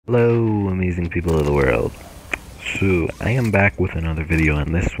Hello, amazing people of the world. So, I am back with another video,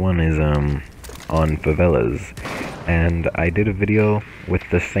 and this one is, on favelas. And I did a video with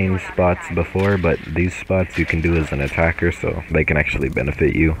the same spots before, but these spots you can do as an attacker, so they can actually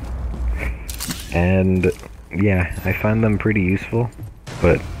benefit you. And, yeah, I find them pretty useful,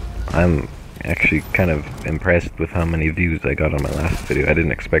 but I'm actually kind of impressed with how many views I got on my last video. I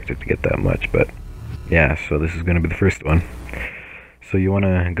didn't expect it to get that much, but, yeah, so this is gonna be the first one. So you want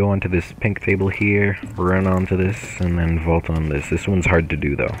to go onto this pink table here, run onto this, and then vault on this. This one's hard to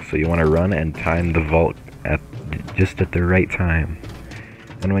do though, so you want to run and time the vault just at the right time.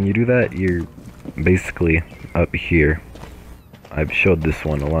 And when you do that, you're basically up here. I've showed this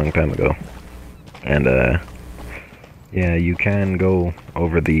one a long time ago. And yeah, you can go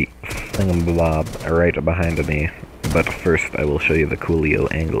over the thingamabob right behind me, but first I will show you the coolio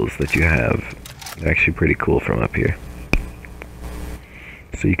angles that you have. They're actually pretty cool from up here.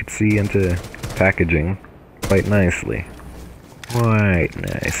 So you could see into packaging quite nicely.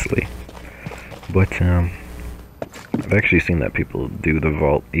 But, I've actually seen that people do the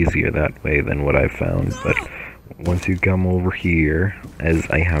vault easier that way than what I've found, but once you come over here, as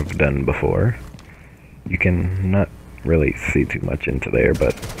I have done before, you can not really see too much into there,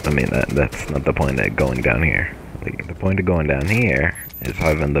 but, I mean, that's not the point of going down here. The point of going down here is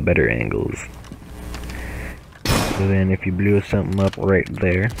having the better angles. So then if you blew something up right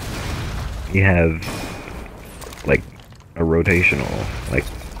there, you have like a rotational, like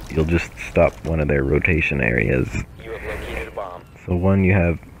you'll just stop one of their rotation areas. You have located a bomb. So one, you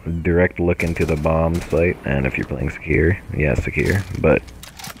have direct look into the bomb site, and if you're playing secure, yeah, secure, but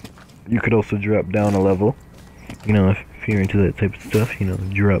you could also drop down a level, you know, if you're into that type of stuff, you know,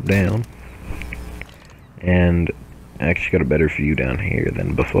 drop down. And I actually got a better view down here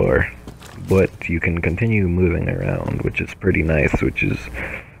than before. But you can continue moving around, which is pretty nice, which is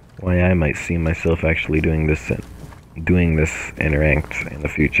why I might see myself actually doing this in ranked in the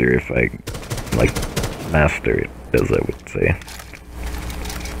future if I, like, master it, as I would say.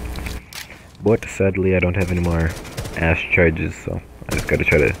 But sadly I don't have any more ash charges, so I just gotta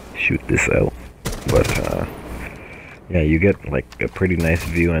try to shoot this out. But yeah, you get like a pretty nice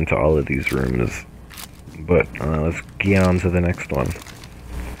view into all of these rooms. But let's get on to the next one.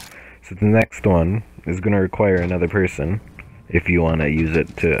 So the next one is going to require another person if you want to use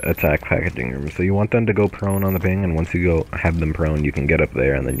it to attack packaging rooms. So you want them to go prone on the ping, and once you go have them prone, you can get up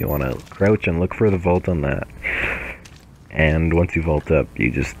there, and then you want to crouch and look for the vault on that. And once you vault up,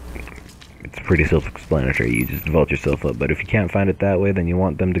 it's pretty self-explanatory, you just vault yourself up. But if you can't find it that way, then you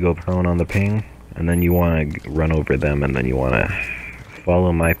want them to go prone on the ping, and then you want to run over them, and then you want to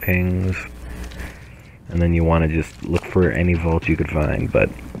follow my pings, and then you want to just look for any vault you could find. But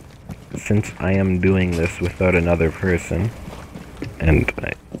since I am doing this without another person, and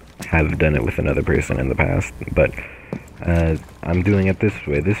I have done it with another person in the past, but I'm doing it this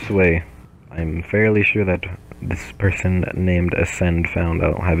way, I'm fairly sure that this person named Ascend found.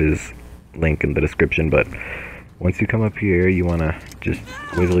 I'll have his link in the description, but once you come up here, you want to just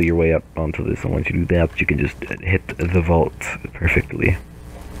wiggle your way up onto this, and once you do that, you can just hit the vault perfectly.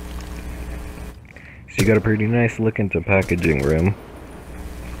 So you got a pretty nice look into packaging room.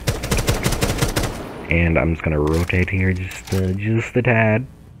 And I'm just gonna rotate here just a tad.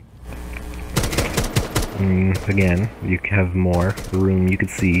 Again, you have more room you could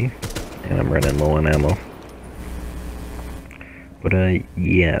see, and I'm running low on ammo. But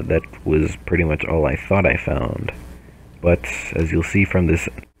yeah, that was pretty much all I thought I found. But as you'll see from this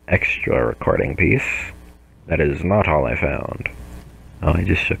extra recording piece, that is not all I found. Oh, I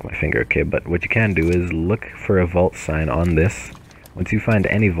just shook my finger. Okay, but what you can do is look for a vault sign on this. Once you find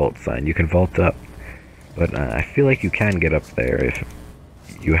any vault sign, you can vault up. But I feel like you can get up there if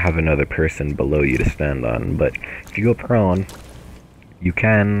you have another person below you to stand on. But if you go prone, you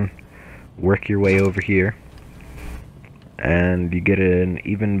can work your way over here, and you get an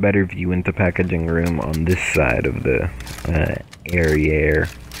even better view into packaging room on this side of the area.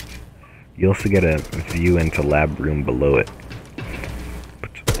 You also get a view into lab room below it.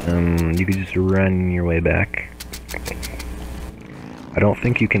 But, you can just run your way back. I don't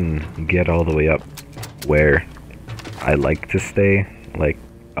think you can get all the way up where I like to stay, like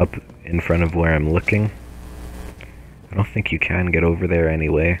up in front of where I'm looking. I don't think you can get over there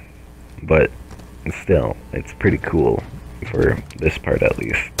anyway, but still, it's pretty cool for this part at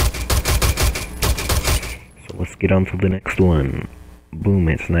least. So let's get on to the next one. Boom,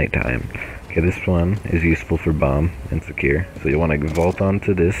 it's nighttime. Okay, this one is useful for bomb and secure. So you want to vault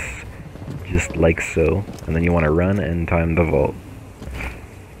onto this, just like so, and then you want to run and time the vault.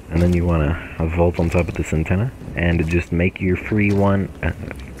 And then you want to vault on top of this antenna, and just make your free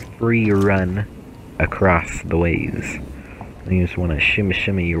free run across the ways. Then you just want to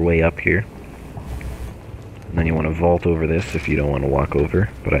shimmy your way up here. And then you want to vault over this if you don't want to walk over.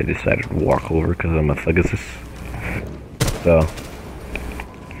 But I decided to walk over because I'm a thuggus. So,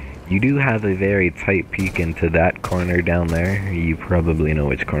 you do have a very tight peek into that corner down there. You probably know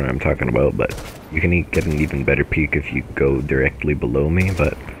which corner I'm talking about, but you can get an even better peek if you go directly below me,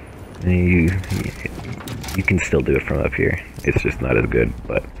 but you can still do it from up here. It's just not as good,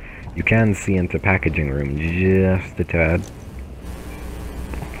 but you can see into packaging room just a tad.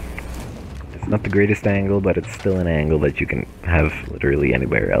 It's not the greatest angle, but it's still an angle that you can have literally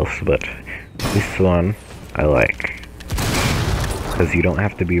anywhere else, but this one I like. Because you don't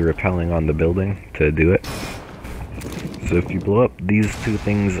have to be rappelling on the building to do it. So if you blow up these two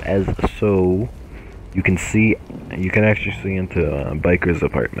things as so, you can actually see into a biker's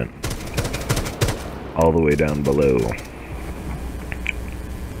apartment. All the way down below.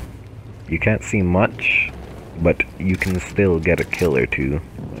 You can't see much, but you can still get a kill or two.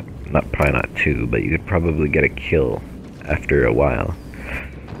 Probably not two, but you could probably get a kill after a while.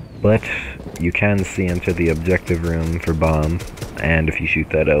 But you can see into the objective room for bomb, and if you shoot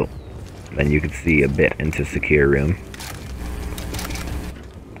that out, then you can see a bit into secure room.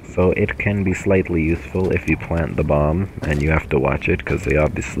 So it can be slightly useful if you plant the bomb, and you have to watch it, because they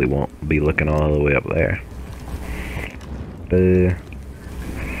obviously won't be looking all the way up there.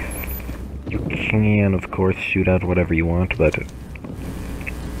 You can, of course, shoot out whatever you want, but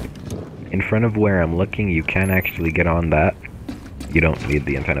in front of where I'm looking, you can actually get on that. You don't need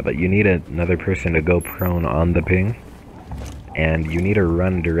the antenna, but you need another person to go prone on the ping, and you need to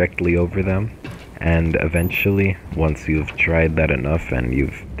run directly over them, and eventually, once you've tried that enough and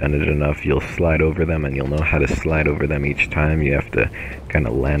you've done it enough, you'll slide over them, and you'll know how to slide over them each time. You have to kind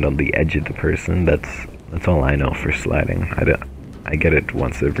of land on the edge of the person. That's all I know for sliding. I get it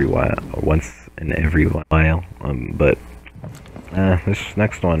once in every while, but this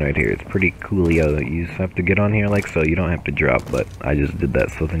next one right here, it's pretty coolio. You just have to get on here like so. You don't have to drop, but I just did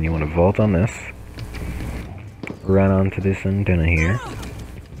that. So then you want to vault on this, run onto this antenna here,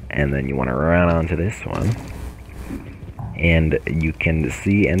 and then you want to run onto this one, and you can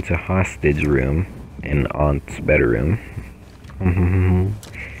see into hostage room in Aunt's bedroom.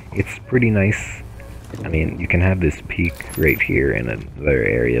 It's pretty nice. I mean, you can have this peak right here in another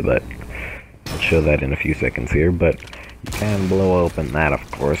area, but I'll show that in a few seconds here. But you can blow open that,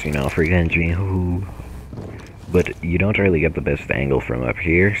 of course, you know, for entry. But you don't really get the best angle from up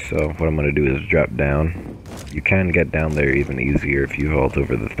here, so what I'm going to do is drop down. You can get down there even easier if you vault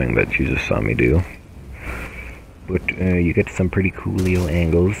over the thing that you just saw me do. But you get some pretty coolio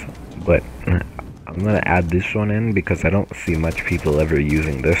angles, but I'm going to add this one in because I don't see much people ever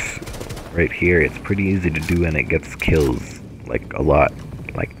using this right here. It's pretty easy to do, and it gets kills, like, a lot.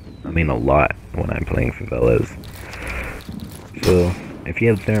 I mean a lot when I'm playing Favelas. So, if you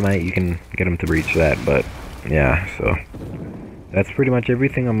have thermite, you can get them to breach that, but yeah, so that's pretty much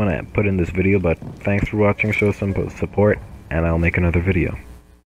everything I'm gonna put in this video, but thanks for watching, show some support, and I'll make another video.